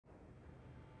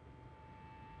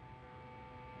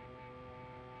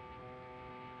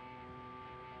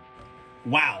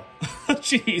Wow.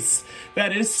 Jeez,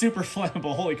 that is super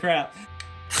flammable. Holy crap.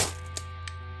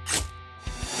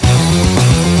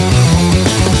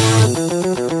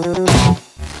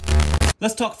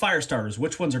 Let's talk fire starters.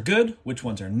 Which ones are good? Which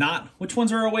ones are not? Which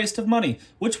ones are a waste of money?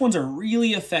 Which ones are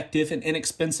really effective and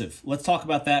inexpensive? Let's talk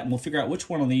about that, and we'll figure out which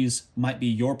one of these might be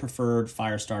your preferred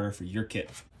fire starter for your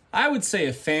kit. I would say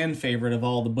a fan favorite of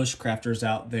all the bushcrafters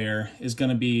out there is going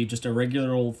to be just a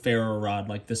regular old ferro rod,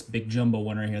 like this big jumbo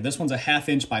one right here. This one's a 1/2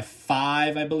 inch by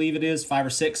 5, I believe it is, 5 or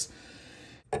 6.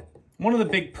 One of the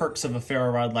big perks of a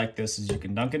ferro rod like this is you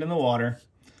can dunk it in the water,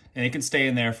 and it can stay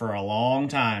in there for a long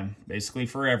time, basically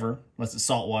forever. Unless it's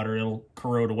salt water, it'll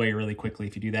corrode away really quickly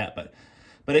if you do that.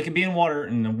 But it can be in water,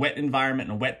 in a wet environment,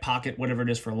 in a wet pocket, whatever it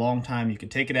is, for a long time. You can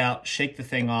take it out, shake the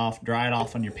thing off, dry it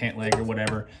off on your pant leg or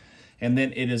whatever, and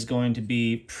then it is going to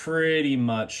be pretty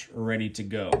much ready to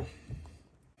go.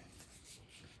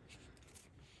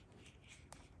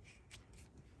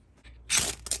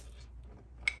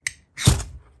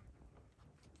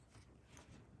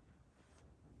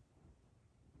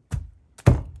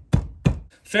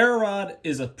 Ferro rod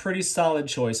is a pretty solid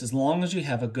choice as long as you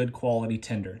have a good quality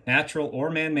tinder. Natural or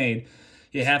man-made,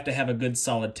 you have to have a good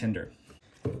solid tinder.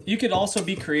 You could also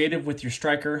be creative with your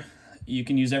striker. You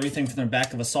can use everything from the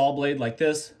back of a saw blade like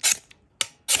this,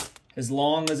 as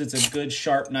long as it's a good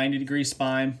sharp 90-degree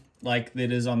spine like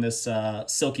it is on this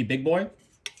silky big boy.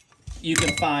 You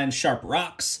can find sharp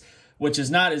rocks, which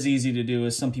is not as easy to do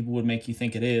as some people would make you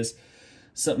think it is.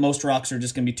 So most rocks are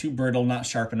just going to be too brittle, not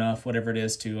sharp enough, whatever it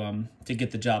is, to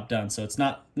get the job done. So it's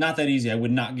not that easy. I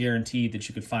would not guarantee that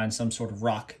you could find some sort of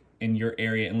rock in your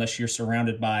area unless you're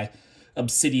surrounded by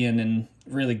obsidian and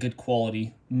really good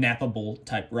quality nappable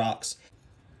type rocks.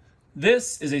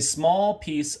 This is a small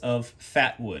piece of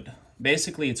fat wood.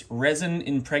 Basically, it's resin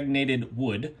impregnated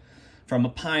wood from a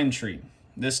pine tree.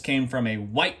 This came from a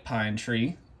white pine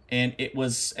tree, and it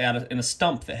was in a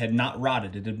stump that had not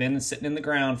rotted. It had been sitting in the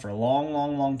ground for a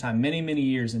long time, many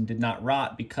years, and did not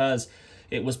rot because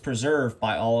it was preserved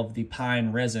by all of the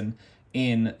pine resin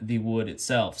in the wood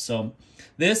itself. So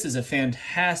this is a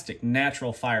fantastic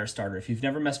natural fire starter. If you've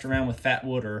never messed around with fat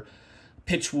wood or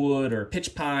pitch wood or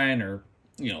pitch pine or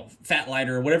fat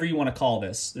lighter, or whatever you want to call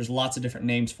this. There's lots of different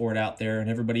names for it out there, and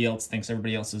everybody else thinks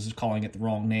everybody else is calling it the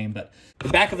wrong name. But the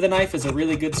back of the knife is a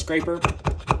really good scraper,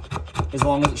 as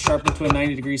long as it's sharpened to a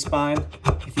 90-degree spine.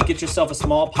 If you get yourself a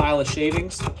small pile of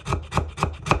shavings,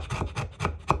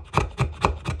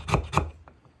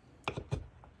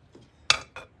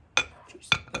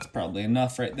 that's probably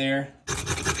enough right there.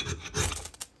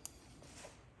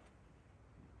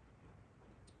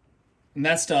 And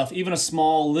that stuff, even a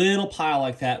small little pile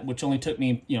like that, which only took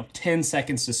me 10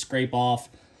 seconds to scrape off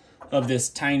of this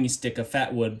tiny stick of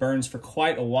fat wood, burns for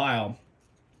quite a while.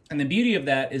 And the beauty of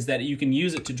that is that you can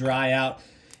use it to dry out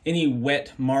any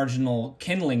wet marginal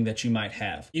kindling that you might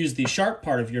have. Use the sharp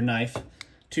part of your knife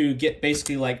to get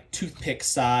basically like toothpick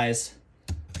size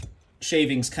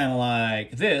shavings, kind of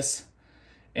like this,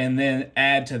 and then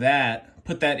add to that,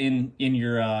 put that in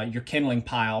your kindling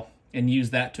pile, and use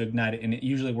that to ignite it, and it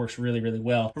usually works really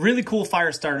well. A really cool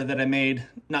fire starter that I made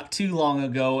not too long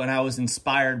ago, and I was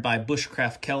inspired by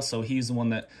Bushcraft Kelso. He's the one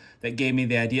that gave me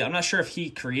the idea. I'm not sure if he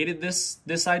created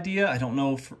this idea. I don't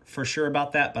know for sure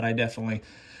about that, but I definitely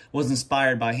was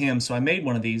inspired by him, so I made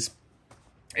one of these.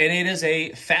 And it is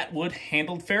a fat wood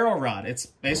handled ferro rod. It's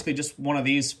basically just one of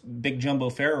these big jumbo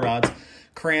ferro rods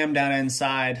crammed down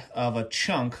inside of a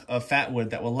chunk of fat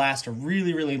wood that will last a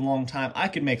really long time. I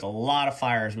could make a lot of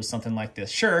fires with something like this.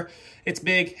 Sure, it's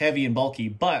big, heavy, and bulky,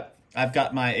 but I've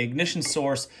got my ignition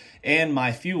source and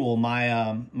my fuel,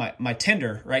 my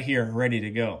tinder right here ready to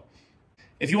go.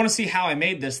 If you want to see how I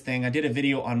made this thing, I did a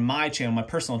video on my channel, my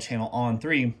personal channel,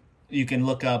 ON3. You can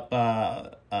look up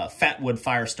fat wood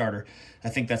fire starter. I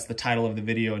think that's the title of the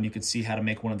video, and you can see how to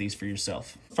make one of these for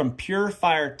yourself. From Pure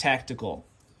Fire Tactical.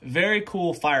 Very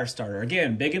cool fire starter.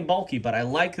 Again, big and bulky, but I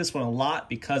like this one a lot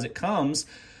because it comes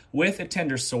with a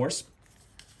tinder source.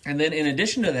 And then in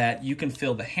addition to that, you can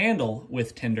fill the handle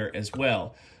with tinder as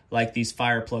well, like these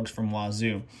fire plugs from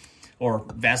Wazoo, or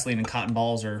Vaseline and cotton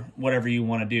balls, or whatever you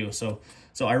want to do. So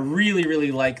I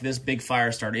really like this big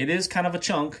fire starter. It is kind of a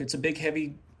chunk. It's a big,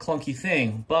 heavy, clunky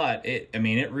thing, but it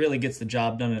really gets the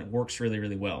job done, and it works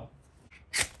really well.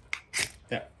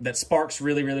 That sparks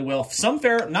really well.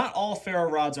 Not all ferro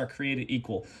rods are created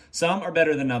equal. Some are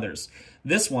better than others.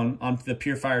 This one on the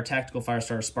Pure Fire Tactical Fire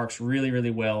Starter sparks really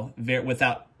well,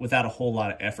 without a whole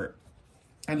lot of effort.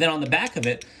 And then on the back of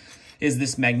it is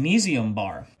this magnesium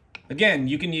bar. Again,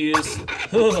 you can use,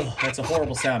 oh, that's a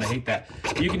horrible sound, I hate that.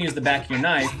 You can use the back of your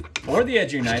knife or the edge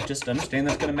of your knife, just understand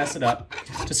that's gonna mess it up,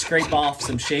 to scrape off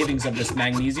some shavings of this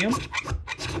magnesium.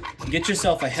 Get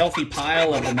yourself a healthy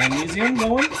pile of the magnesium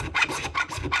going.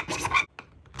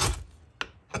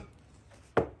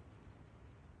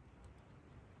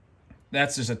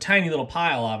 That's just a tiny little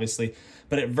pile, obviously,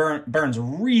 but it burns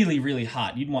really, really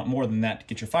hot. You'd want more than that to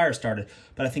get your fire started,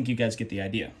 but I think you guys get the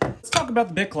idea. Let's talk about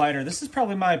the Bic lighter. This is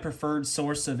probably my preferred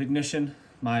source of ignition.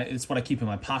 It's what I keep in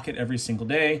my pocket every single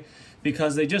day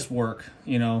because they just work.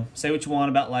 You know, say what you want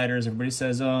about lighters. Everybody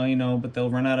says, oh, you know, but they'll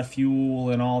run out of fuel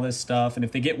and all this stuff, and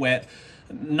if they get wet,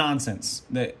 nonsense.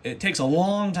 It takes a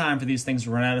long time for these things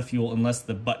to run out of fuel unless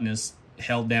the button is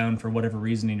held down for whatever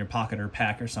reason in your pocket or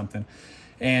pack or something.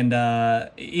 And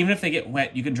even if they get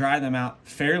wet, you can dry them out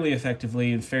fairly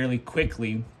effectively and fairly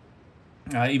quickly,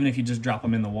 even if you just drop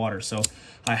them in the water. So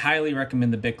I highly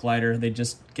recommend the Bic lighter. They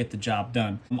just get the job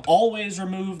done. Always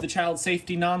remove the child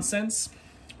safety nonsense.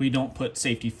 We don't put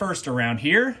safety first around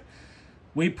here.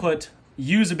 We put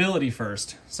usability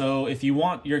first. So if you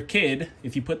want your kid,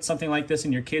 if you put something like this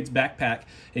in your kid's backpack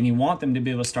and you want them to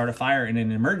be able to start a fire in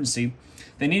an emergency,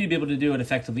 they need to be able to do it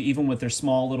effectively, even with their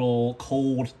small little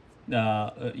cold,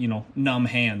 numb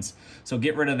hands. So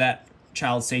get rid of that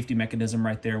child safety mechanism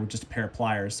right there with just a pair of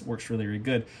pliers. It works really, really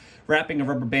good. Wrapping a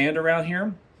rubber band around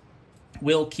here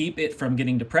will keep it from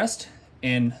getting depressed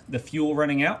and the fuel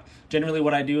running out. Generally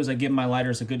what I do is I give my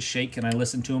lighters a good shake and I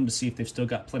listen to them to see if they've still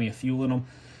got plenty of fuel in them.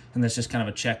 And that's just kind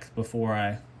of a check before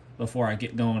I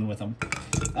get going with them.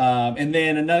 And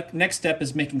then next step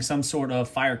is making some sort of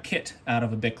fire kit out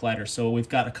of a Bic lighter. So we've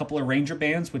got a couple of Ranger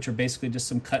bands, which are basically just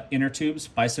some cut inner tubes,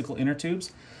 bicycle inner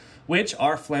tubes, which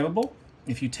are flammable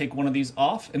if you take one of these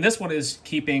off. And this one is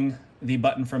keeping the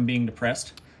button from being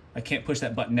depressed. I can't push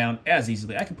that button down as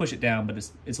easily. I can push it down, but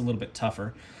it's a little bit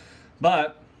tougher.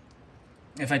 But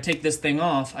if I take this thing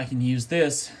off, I can use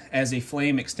this as a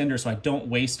flame extender so I don't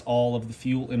waste all of the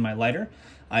fuel in my lighter.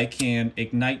 I can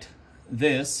ignite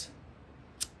this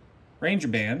Ranger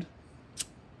band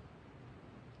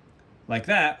like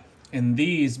that, and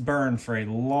these burn for a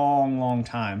long, long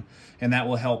time, and that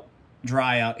will help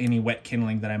dry out any wet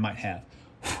kindling that I might have.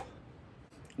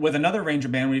 With another Ranger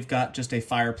band, we've got just a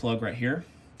fire plug right here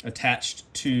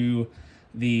attached to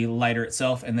the lighter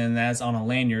itself, and then that's on a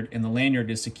lanyard, and the lanyard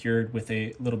is secured with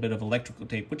a little bit of electrical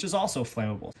tape, which is also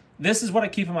flammable. This is what I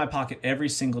keep in my pocket every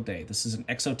single day. This is an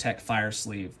Exotac fire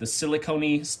sleeve. The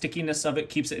silicone stickiness of it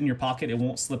keeps it in your pocket. It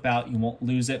won't slip out. You won't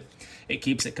lose it. It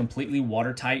keeps it completely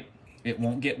watertight. It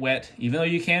won't get wet. Even though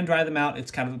you can dry them out,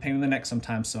 it's kind of a pain in the neck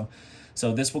sometimes.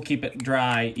 So this will keep it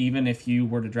dry even if you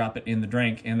were to drop it in the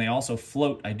drink. And they also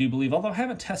float, I do believe, although I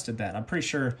haven't tested that. I'm pretty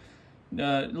sure.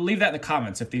 Leave that in the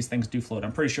comments if these things do float.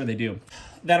 I'm pretty sure they do.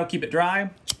 That'll keep it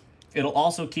dry. It'll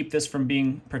also keep this from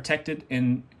being protected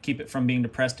and keep it from being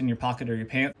depressed in your pocket or your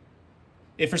pants.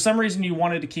 If for some reason you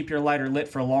wanted to keep your lighter lit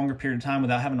for a longer period of time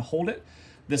without having to hold it,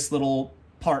 this little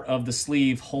part of the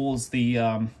sleeve holds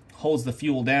the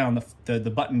fuel down,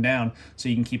 the button down, so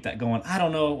you can keep that going. I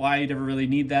don't know why you'd ever really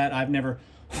need that. I've never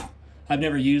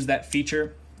used that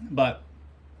feature, but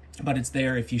it's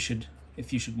there if you should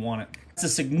want it. It's a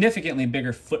significantly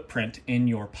bigger footprint in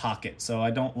your pocket, so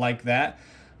I don't like that.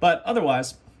 But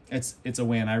otherwise, it's a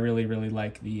win. I really, really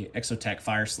like the Exotac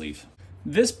fire sleeve.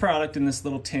 This product in this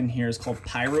little tin here is called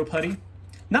Pyro Putty.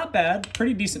 Not bad,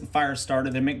 pretty decent fire starter.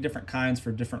 They make different kinds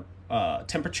for different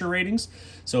temperature ratings.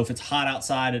 So if it's hot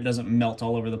outside, it doesn't melt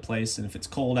all over the place, and if it's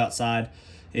cold outside,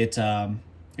 it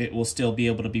will still be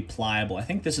able to be pliable. I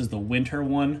think this is the winter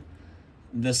one.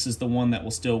 This is the one that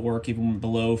will still work even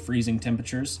below freezing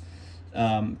temperatures.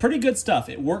 Pretty good stuff.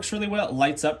 It works really well. It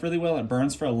lights up really well. It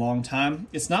burns for a long time.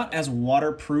 It's not as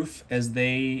waterproof as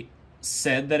they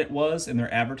said that it was in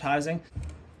their advertising.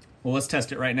 Well, let's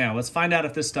test it right now. Let's find out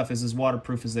if this stuff is as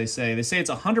waterproof as they say. They say it's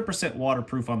 100%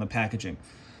 waterproof on the packaging.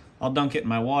 I'll dunk it in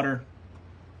my water.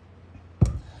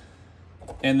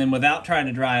 And then without trying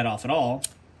to dry it off at all,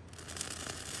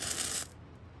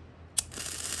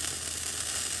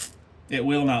 it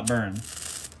will not burn.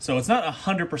 So it's not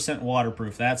 100%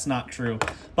 waterproof. That's not true.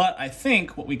 But I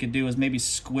think what we could do is maybe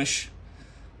squish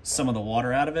some of the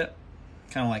water out of it,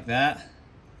 kind of like that.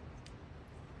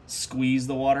 Squeeze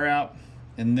the water out,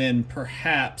 and then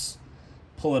perhaps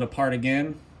pull it apart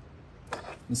again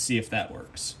and see if that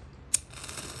works.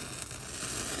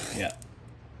 Yeah.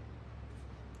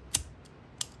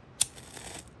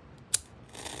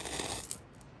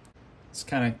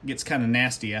 Gets kind of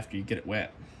nasty after you get it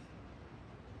wet.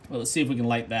 Well, let's see if we can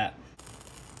light that.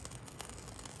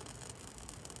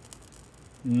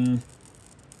 It's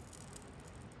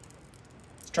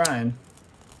trying.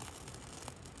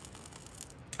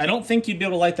 I don't think you'd be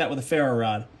able to light that with a ferro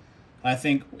rod. I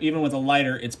think even with a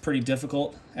lighter, it's pretty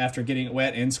difficult after getting it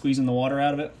wet and squeezing the water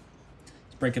out of it.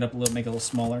 Let's break it up a little, make it a little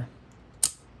smaller.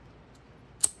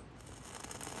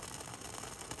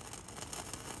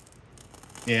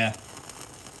 Yeah.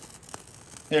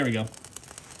 There we go.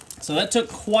 So that took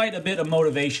quite a bit of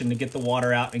motivation to get the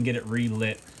water out and get it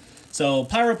relit. So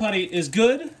Pyro Putty is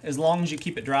good as long as you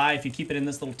keep it dry. If you keep it in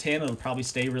this little tin, it'll probably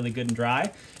stay really good and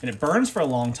dry. And it burns for a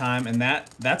long time, and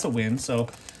that's a win. So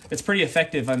it's pretty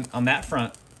effective on that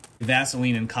front.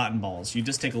 Vaseline and cotton balls. You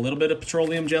just take a little bit of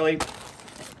petroleum jelly,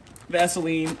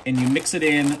 Vaseline, and you mix it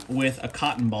in with a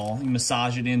cotton ball. You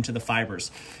massage it into the fibers.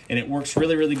 And it works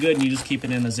really, really good, and you just keep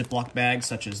it in a Ziploc bag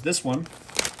such as this one.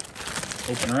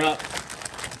 Open her up.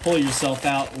 Pull yourself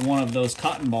out one of those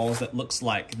cotton balls that looks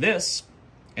like this,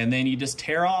 and then you just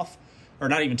tear off, or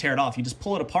not even tear it off, you just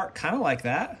pull it apart kind of like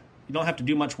that. You don't have to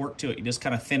do much work to it. You just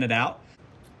kind of thin it out.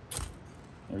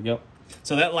 There we go.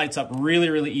 So that lights up really,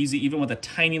 really easy, even with a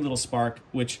tiny little spark,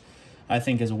 which I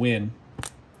think is a win.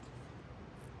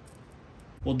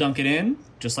 We'll dunk it in,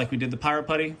 just like we did the Pyro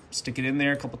Putty. Stick it in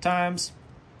there a couple times.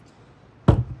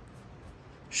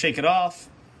 Shake it off.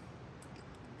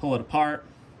 Pull it apart.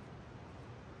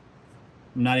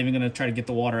 I'm not even going to try to get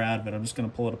the water out of it. I'm just going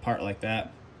to pull it apart like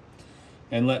that.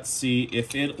 And let's see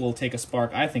if it will take a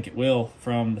spark. I think it will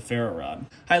from the ferro rod.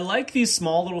 I like these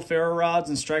small little ferro rods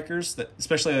and strikers, that,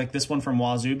 especially like this one from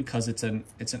Wazoo, because it's an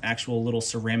actual little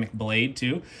ceramic blade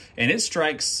too. And it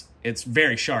strikes, it's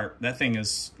very sharp. That thing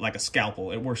is like a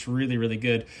scalpel. It works really, really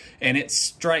good. And it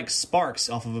strikes sparks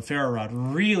off of a ferro rod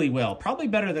really well. Probably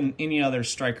better than any other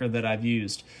striker that I've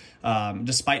used,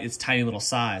 despite its tiny little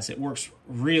size. It works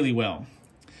really well.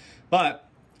 But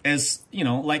as you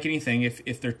know, like anything,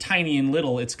 if they're tiny and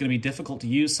little, it's going to be difficult to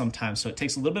use sometimes. So it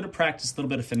takes a little bit of practice, a little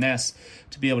bit of finesse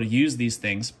to be able to use these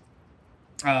things.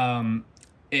 And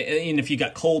if you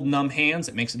got cold, numb hands,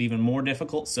 it makes it even more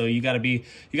difficult. So you got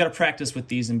to practice with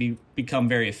these and become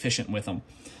very efficient with them.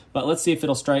 But let's see if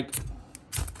it'll strike.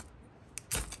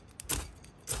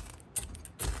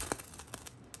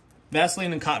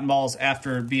 Vaseline and cotton balls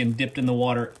after being dipped in the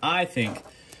water, I think,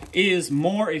 is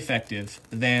more effective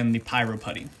than the Pyro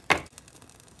Putty.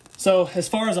 So as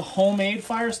far as a homemade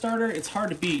fire starter, it's hard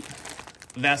to beat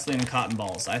Vaseline and cotton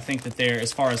balls. I think that they're,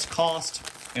 as far as cost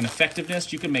and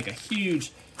effectiveness, you can make a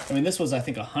huge, I mean, this was, I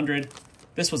think, 100.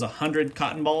 This was 100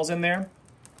 cotton balls in there.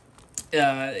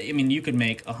 I mean, you could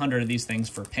make 100 of these things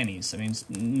for pennies. I mean, it's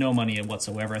no money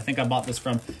whatsoever. I think I bought this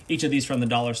from, each of these from the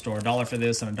dollar store, $1 for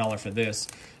this and $1 for this,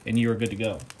 and you were good to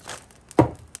go.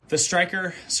 The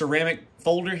Striker ceramic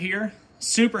folder here,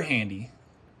 super handy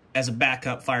as a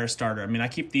backup fire starter. I mean, I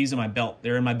keep these in my belt.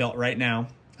 They're in my belt right now,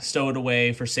 stowed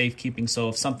away for safekeeping. So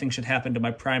if something should happen to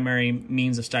my primary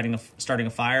means of starting a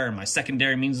fire, or my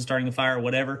secondary means of starting a fire, or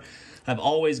whatever, I've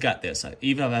always got this.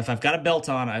 Even if I've got a belt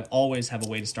on, I always have a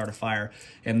way to start a fire,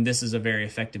 and this is a very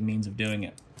effective means of doing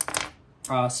it.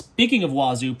 Speaking of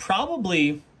Wazoo,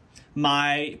 probably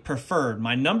my preferred,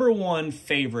 my #1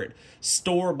 favorite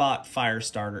store-bought fire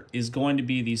starter is going to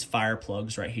be these fire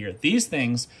plugs right here. These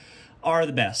things are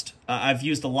the best. I've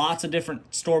used lots of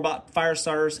different store-bought fire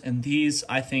starters, and these,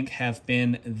 I think, have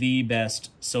been the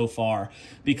best so far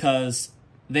because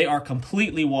they are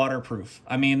completely waterproof.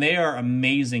 I mean, they are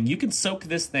amazing. You can soak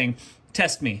this thing,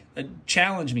 test me,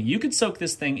 challenge me. You could soak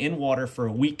this thing in water for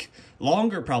a week,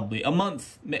 longer probably, a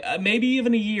month, maybe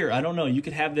even a year. I don't know. You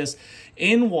could have this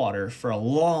in water for a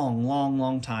long, long,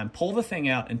 long time. Pull the thing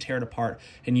out and tear it apart,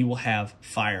 and you will have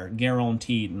fire,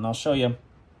 guaranteed. And I'll show you.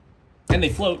 And they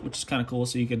float, which is kind of cool.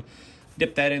 So you can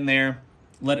dip that in there,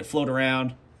 let it float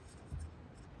around,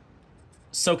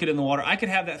 soak it in the water. I could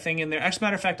have that thing in there. As a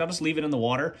matter of fact, I'll just leave it in the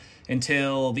water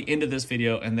until the end of this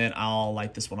video, and then I'll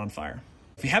light this one on fire.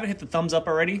 If you haven't hit the thumbs up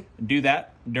already, do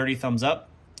that. Dirty thumbs up.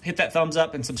 Hit that thumbs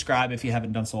up and subscribe if you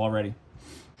haven't done so already.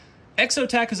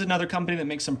 Exotac is another company that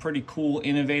makes some pretty cool,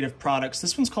 innovative products.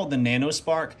 This one's called the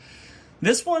NanoSpark.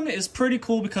 This one is pretty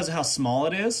cool because of how small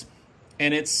it is,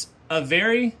 and it's a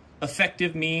very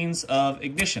effective means of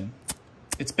ignition.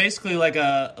 It's basically like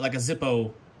a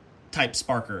Zippo type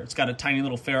sparker. It's got a tiny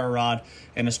little ferro rod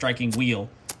and a striking wheel.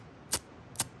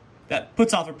 That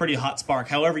puts off a pretty hot spark.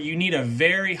 However, you need a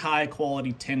very high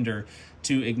quality tinder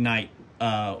to ignite,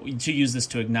 to use this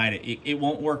to ignite it. It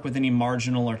won't work with any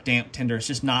marginal or damp tinder. It's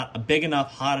just not a big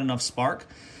enough, hot enough spark.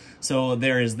 So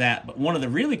there is that. But one of the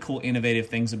really cool, innovative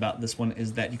things about this one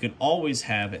is that you can always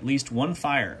have at least one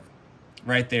fire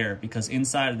right there, because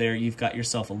inside of there you've got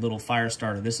yourself a little fire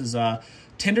starter. This is a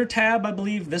Tinder Tab, I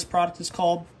believe this product is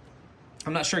called.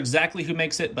 I'm not sure exactly who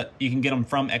makes it, but you can get them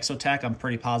from Exotac. I'm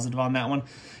pretty positive on that one.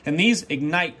 And these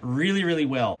ignite really, really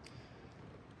well.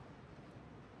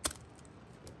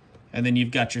 and then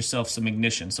you've got yourself some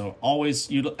ignition. So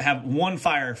always you have one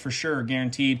fire for sure,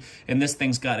 guaranteed. And this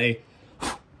thing's got a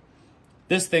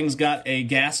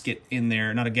gasket in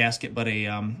there, not a gasket, but a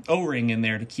O-ring in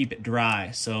there to keep it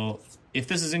dry. So if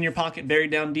this is in your pocket,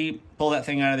 buried down deep, pull that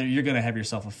thing out of there, you're gonna have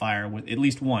yourself a fire with at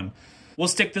least one. We'll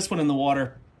stick this one in the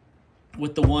water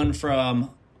with the one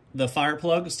from the fire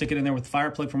plug, stick it in there with the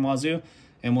fire plug from Wazoo,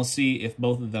 and we'll see if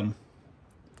both of them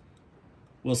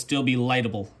will still be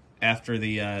lightable after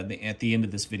at the end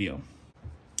of this video.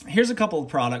 Here's a couple of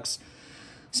products,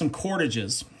 some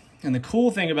cordages. And the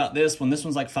cool thing about this one, this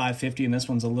one's like $5.50 and this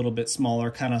one's a little bit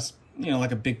smaller, kind of, you know,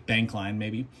 like a big bank line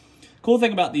maybe. Cool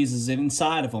thing about these is that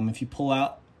inside of them, if you pull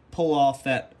off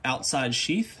that outside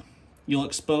sheath, you'll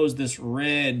expose this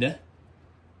red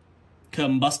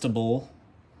combustible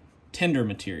tinder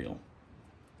material.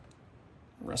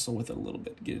 Wrestle with it a little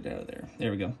bit, get it out of there.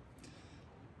 There we go.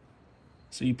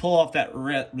 So you pull off that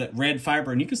red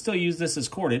fiber, and you can still use this as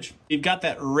cordage. You've got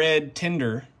that red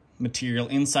tinder material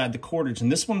inside the cordage,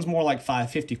 and this one's more like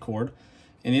 $5.50 cord,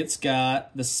 and it's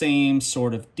got the same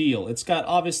sort of deal. It's got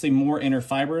obviously more inner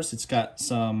fibers. It's got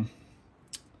the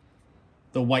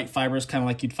white fibers, kind of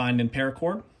like you'd find in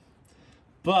paracord.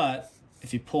 But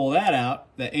if you pull that out,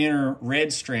 the inner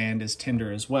red strand is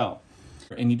tinder as well.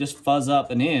 And you just fuzz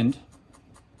up an end,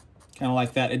 kind of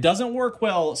like that. It doesn't work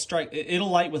well,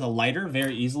 it'll light with a lighter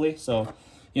very easily. So,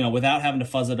 you know, without having to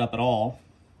fuzz it up at all,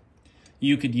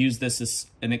 you could use this as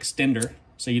an extender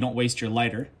so you don't waste your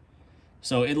lighter.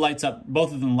 So it lights up,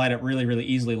 both of them light up really, really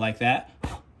easily like that.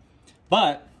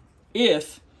 But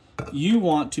if you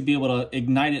want to be able to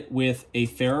ignite it with a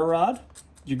ferro rod,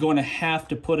 you're going to have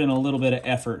to put in a little bit of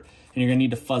effort, and you're going to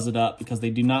need to fuzz it up because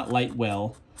they do not light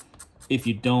well if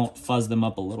you don't fuzz them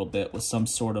up a little bit with some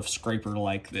sort of scraper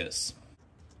like this.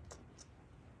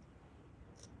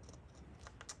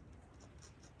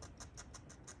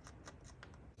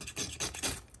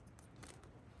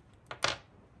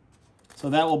 So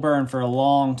that will burn for a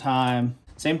long time.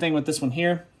 Same thing with this one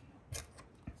here.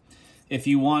 If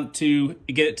you want to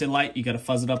get it to light, you got to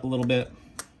fuzz it up a little bit.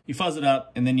 You fuzz it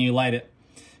up and then you light it.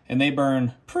 And they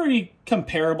burn pretty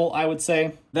comparable, I would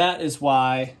say. That is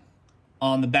why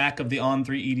on the back of the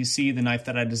ON3 EDC, the knife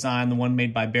that I designed, the one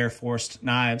made by Bear Forced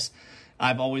Knives,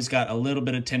 I've always got a little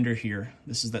bit of tinder here.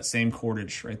 This is that same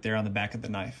cordage right there on the back of the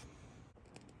knife.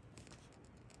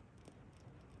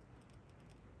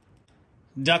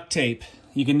 Duct tape.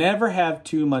 You can never have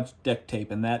too much duct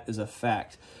tape, and that is a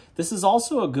fact. This is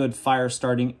also a good fire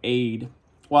starting aid.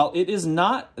 While it is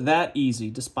not that easy,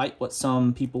 despite what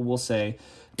some people will say,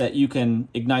 that you can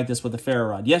ignite this with a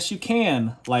ferro rod. Yes, you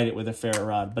can light it with a ferro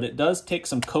rod, but it does take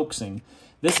some coaxing.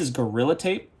 This is Gorilla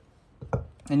Tape,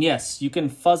 and yes, you can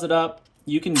fuzz it up.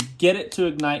 You can get it to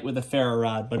ignite with a ferro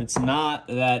rod, but it's not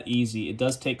that easy. It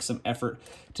does take some effort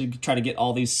to try to get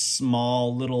all these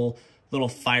small little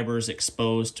fibers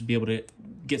exposed to be able to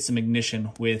get some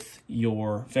ignition with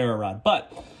your ferro rod.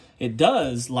 But it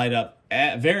does light up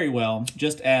very well,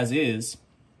 just as is,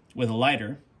 with a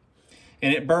lighter.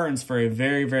 And it burns for a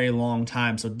very, very long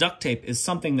time. So duct tape is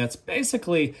something that's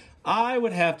basically, I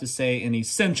would have to say, an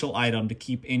essential item to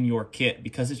keep in your kit,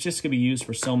 because it's just going to be used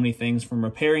for so many things, from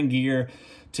repairing gear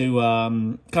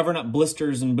to covering up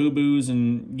blisters and boo-boos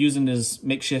and using as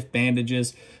makeshift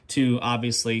bandages to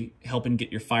obviously helping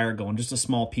get your fire going. Just a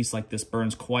small piece like this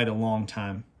burns quite a long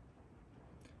time.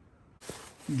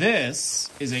 This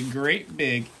is a great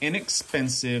big,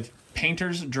 inexpensive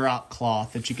painter's drop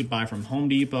cloth that you could buy from Home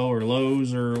Depot or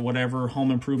Lowe's or whatever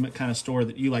home improvement kind of store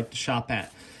that you like to shop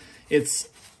at. It's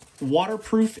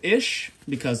waterproof-ish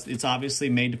because it's obviously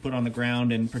made to put on the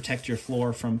ground and protect your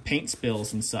floor from paint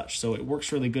spills and such, so it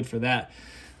works really good for that.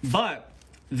 But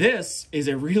this is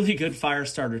a really good fire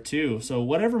starter too. So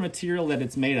whatever material that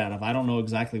it's made out of, I don't know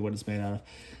exactly what it's made out of,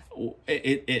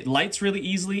 it lights really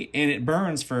easily and it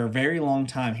burns for a very long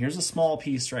time. Here's a small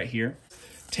piece right here.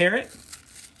 Tear it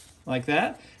like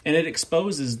that, and it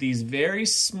exposes these very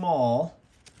small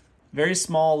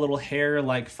little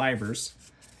hair-like fibers,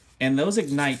 and those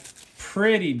ignite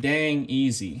pretty dang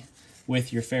easy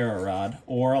with your ferro rod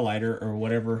or a lighter or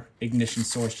whatever ignition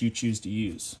source you choose to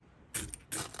use.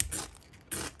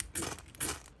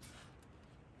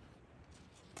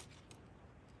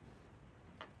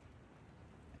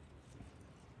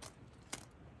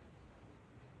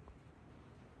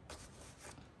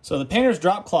 So the painter's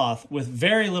drop cloth with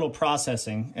very little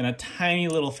processing and a tiny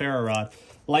little ferro rod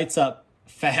lights up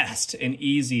fast and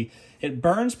easy. It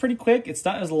burns pretty quick. It's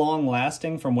not as long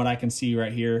lasting from what I can see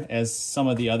right here as some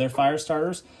of the other fire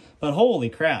starters, but holy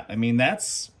crap. I mean,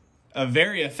 that's a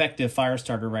very effective fire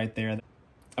starter right there.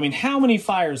 I mean, how many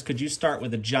fires could you start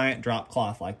with a giant drop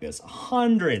cloth like this?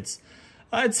 Hundreds.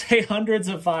 I'd say hundreds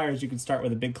of fires you could start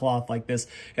with a big cloth like this,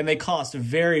 and they cost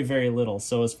very, very little.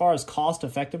 So as far as cost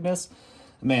effectiveness,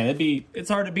 man, it's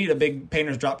hard to beat a big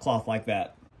painter's drop cloth like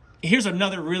that. Here's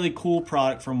another really cool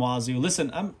product from Wazoo.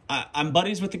 Listen, I'm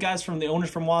buddies with the guys from the owners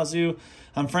from Wazoo.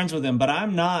 I'm friends with them, but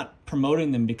I'm not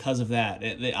promoting them because of that.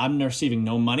 I'm receiving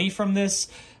no money from this,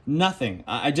 nothing.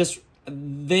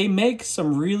 They make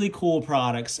some really cool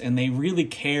products, and they really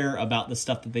care about the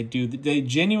stuff that they do. They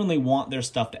genuinely want their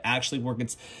stuff to actually work.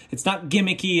 It's not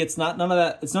gimmicky. It's not none of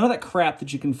that. It's none of that crap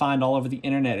that you can find all over the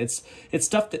internet. It's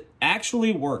stuff that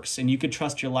actually works, and you could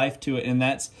trust your life to it. And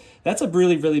that's a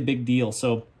really, really big deal.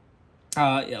 So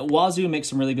Wazoo makes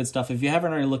some really good stuff. If you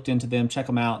haven't already looked into them, check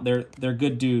them out. They're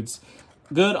good dudes.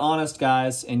 Good, honest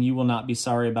guys, and you will not be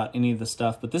sorry about any of the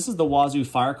stuff. But this is the Wazoo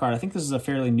Fire Card. I think this is a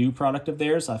fairly new product of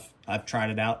theirs. I've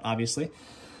tried it out, obviously.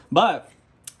 But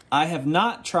I have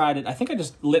not tried it. I think I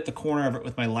just lit the corner of it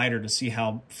with my lighter to see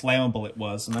how flammable it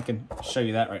was. And I can show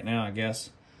you that right now, I guess,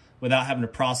 without having to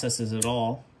process this at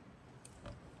all.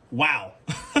 Wow.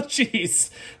 Jeez.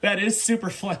 That is super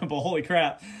flammable. Holy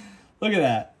crap. Look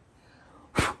at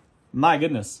that. My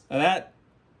goodness.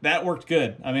 That worked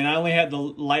good. I mean, I only had the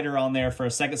lighter on there for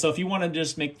a second. So if you want to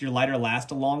just make your lighter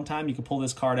last a long time, you can pull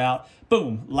this card out,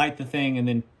 boom, light the thing, and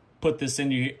then put this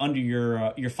under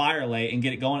your fire lay and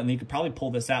get it going. And you could probably pull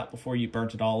this out before you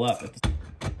burnt it all up. Let's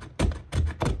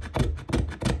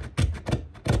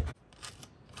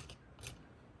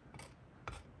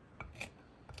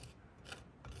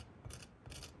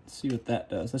see what that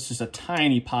does. That's just a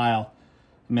tiny pile.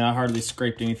 I mean, I hardly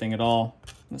scraped anything at all.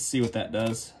 Let's see what that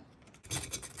does.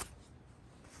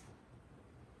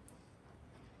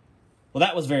 Well,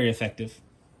 that was very effective.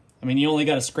 I mean, you only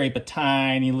got to scrape a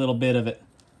tiny little bit of it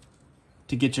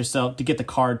to get the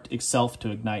card itself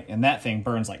to ignite, and that thing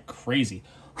burns like crazy.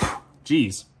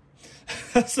 Jeez.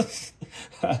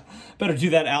 Better do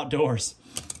that outdoors.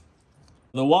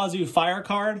 The Wazoo Fire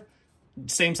Card,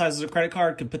 same size as a credit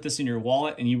card, could put this in your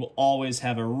wallet, and you will always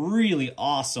have a really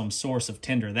awesome source of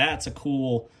tinder. That's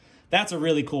a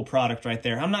really cool product right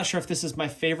there. I'm not sure if this is my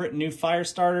favorite new fire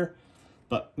starter,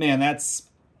 but man, that's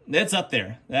up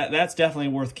there. That's definitely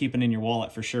worth keeping in your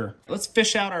wallet for sure. Let's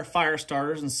fish out our fire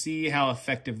starters and see how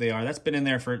effective they are. That's been in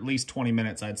there for at least 20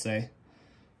 minutes, I'd say.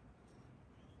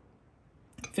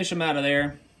 Fish them out of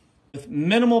there. With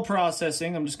minimal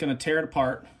processing, I'm just going to tear it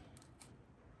apart.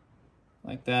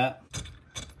 Like that.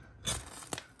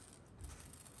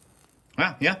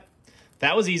 Wow, yeah.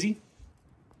 That was easy.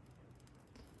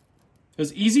 It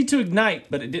was easy to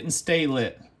ignite, but it didn't stay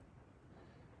lit.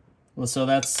 Well, so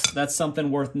that's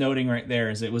something worth noting right there.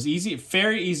 Is it was easy,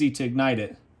 very easy to ignite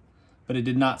it, but it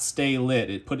did not stay lit.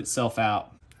 It put itself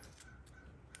out.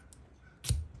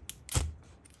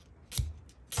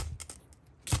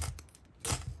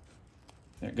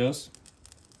 There it goes.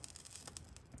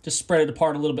 Just spread it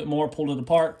apart a little bit more, pulled it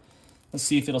apart. Let's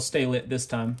see if it'll stay lit this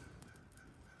time.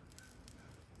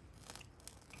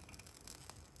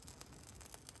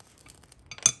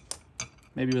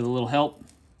 Maybe with a little help.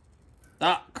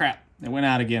 Ah, crap. It went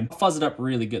out again. Fuzz it up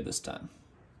really good this time.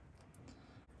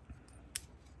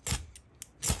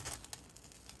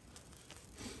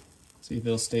 See if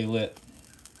it'll stay lit.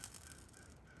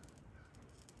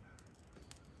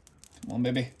 Come on,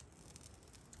 baby.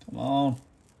 Come on.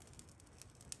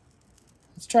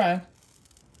 Let's try.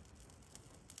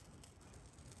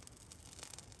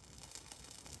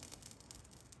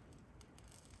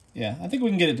 Yeah, I think we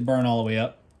can get it to burn all the way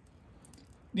up.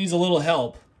 Needs a little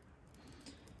help.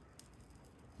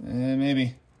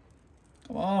 Maybe.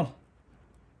 Come on.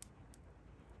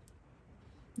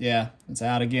 Yeah, it's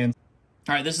out again.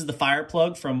 All right, this is the fire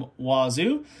plug from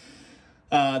Wazoo.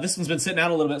 This one's been sitting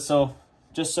out a little bit, so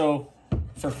just so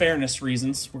for fairness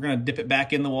reasons, we're going to dip it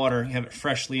back in the water, have it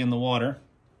freshly in the water.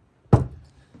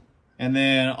 And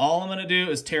then all I'm going to do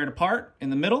is tear it apart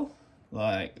in the middle,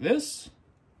 like this.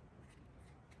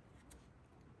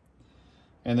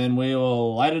 And then we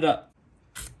will light it up.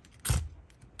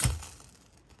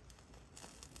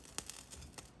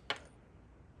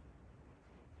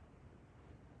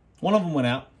 One of them went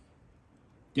out.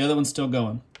 The other one's still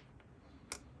going.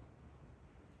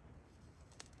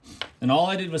 And all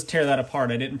I did was tear that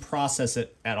apart. I didn't process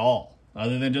it at all,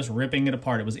 other than just ripping it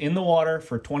apart. It was in the water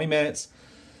for 20 minutes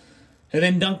and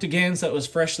then dunked again so it was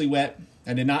freshly wet.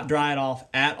 I did not dry it off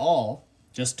at all.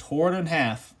 Just tore it in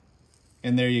half.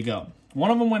 And there you go. One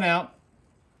of them went out,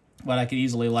 but I could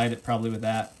easily light it probably with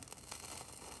that.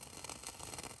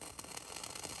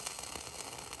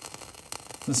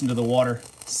 Listen to the water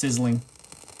sizzling.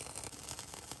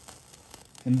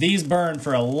 And these burn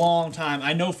for a long time.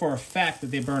 I know for a fact that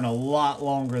they burn a lot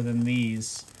longer than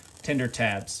these tinder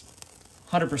tabs.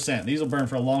 100%. These will burn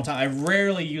for a long time. I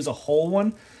rarely use a whole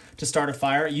one to start a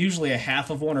fire. Usually a half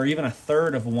of one or even a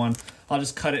third of one. I'll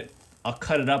just cut it. I'll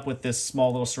cut it up with this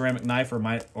small little ceramic knife or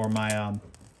my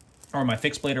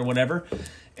fixed blade or whatever,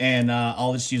 and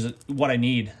I'll just use what I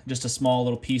need, just a small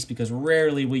little piece, because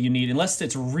rarely will you need, unless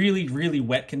it's really, really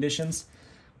wet conditions.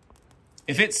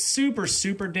 If it's super,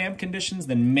 super damp conditions,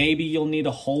 then maybe you'll need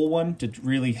a whole one to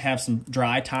really have some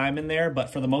dry time in there.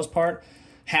 But for the most part,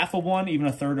 half of one, even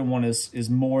a third of one is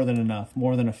more than enough,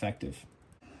 more than effective.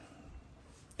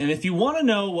 And if you want to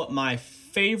know what my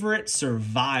favorite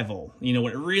survival, you know,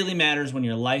 what really matters when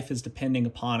your life is depending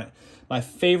upon it, my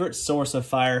favorite source of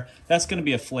fire, that's going to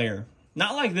be a flare.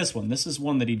 Not like this one. This is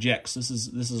one that ejects. This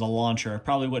is a launcher. I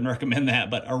probably wouldn't recommend that,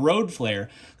 but a road flare.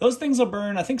 Those things will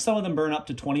burn. I think some of them burn up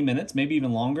to 20 minutes, maybe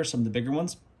even longer, some of the bigger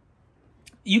ones.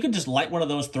 You could just light one of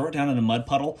those, throw it down in a mud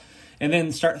puddle, and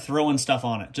then start throwing stuff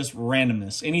on it. Just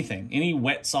randomness. Anything. Any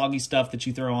wet, soggy stuff that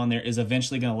you throw on there is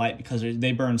eventually going to light, because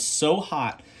they burn so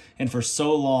hot and for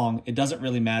so long, it doesn't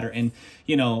really matter. And,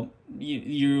 you know,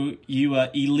 you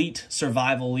elite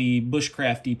survival-y,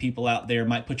 bushcrafty people out there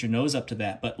might put your nose up to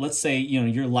that. But let's say, you know,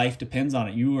 your life depends on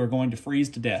it. You are going to freeze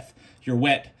to death. You're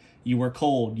wet. You were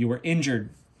cold. You were injured.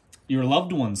 Your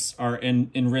loved ones are in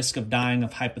risk of dying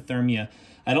of hypothermia.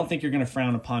 I don't think you're going to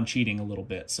frown upon cheating a little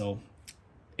bit. So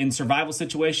in survival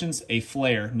situations, a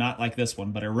flare, not like this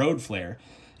one, but a road flare,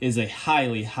 is a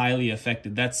highly, highly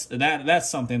effective. That's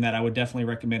something that I would definitely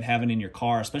recommend having in your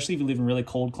car, especially if you live in really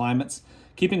cold climates.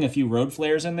 Keeping a few road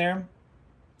flares in there,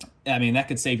 I mean, that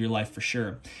could save your life for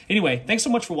sure. Anyway, thanks so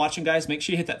much for watching, guys. Make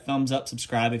sure you hit that thumbs up,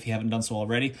 subscribe if you haven't done so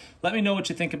already. Let me know what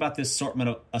you think about this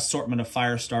assortment of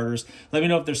fire starters. Let me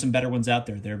know if there's some better ones out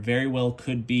there. There very well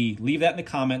could be. Leave that in the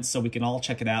comments so we can all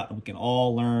check it out and we can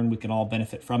all learn, we can all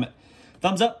benefit from it.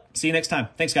 Thumbs up. See you next time.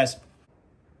 Thanks, guys.